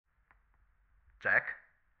Jack?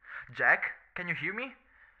 Jack? Can you hear me?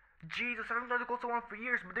 Jesus, I've been trying to call someone for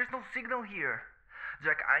years, but there's no signal here.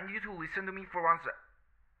 Jack, I need you to listen to me for once.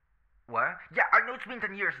 What? Yeah, I know it's been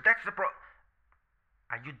 10 years. That's the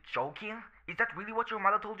Are you joking? Is that really what your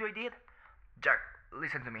mother told you I did? Jack,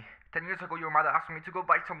 listen to me. 10 years ago, your mother asked me to go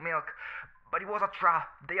buy some milk. But it was a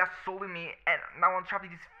trap. They assaulted me, and now I'm trapped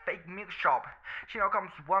in this fake milk shop. She now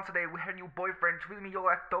comes once a day with her new boyfriend to feed me your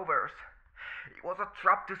leftovers. It was a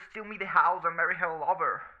trap to steal me the house and marry her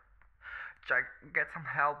lover. Jack, get some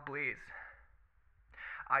help, please.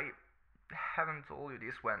 I haven't told you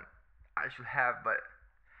this when I should have, but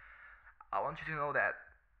I want you to know that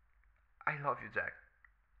I love you, Jack,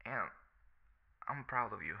 and I'm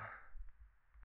proud of you.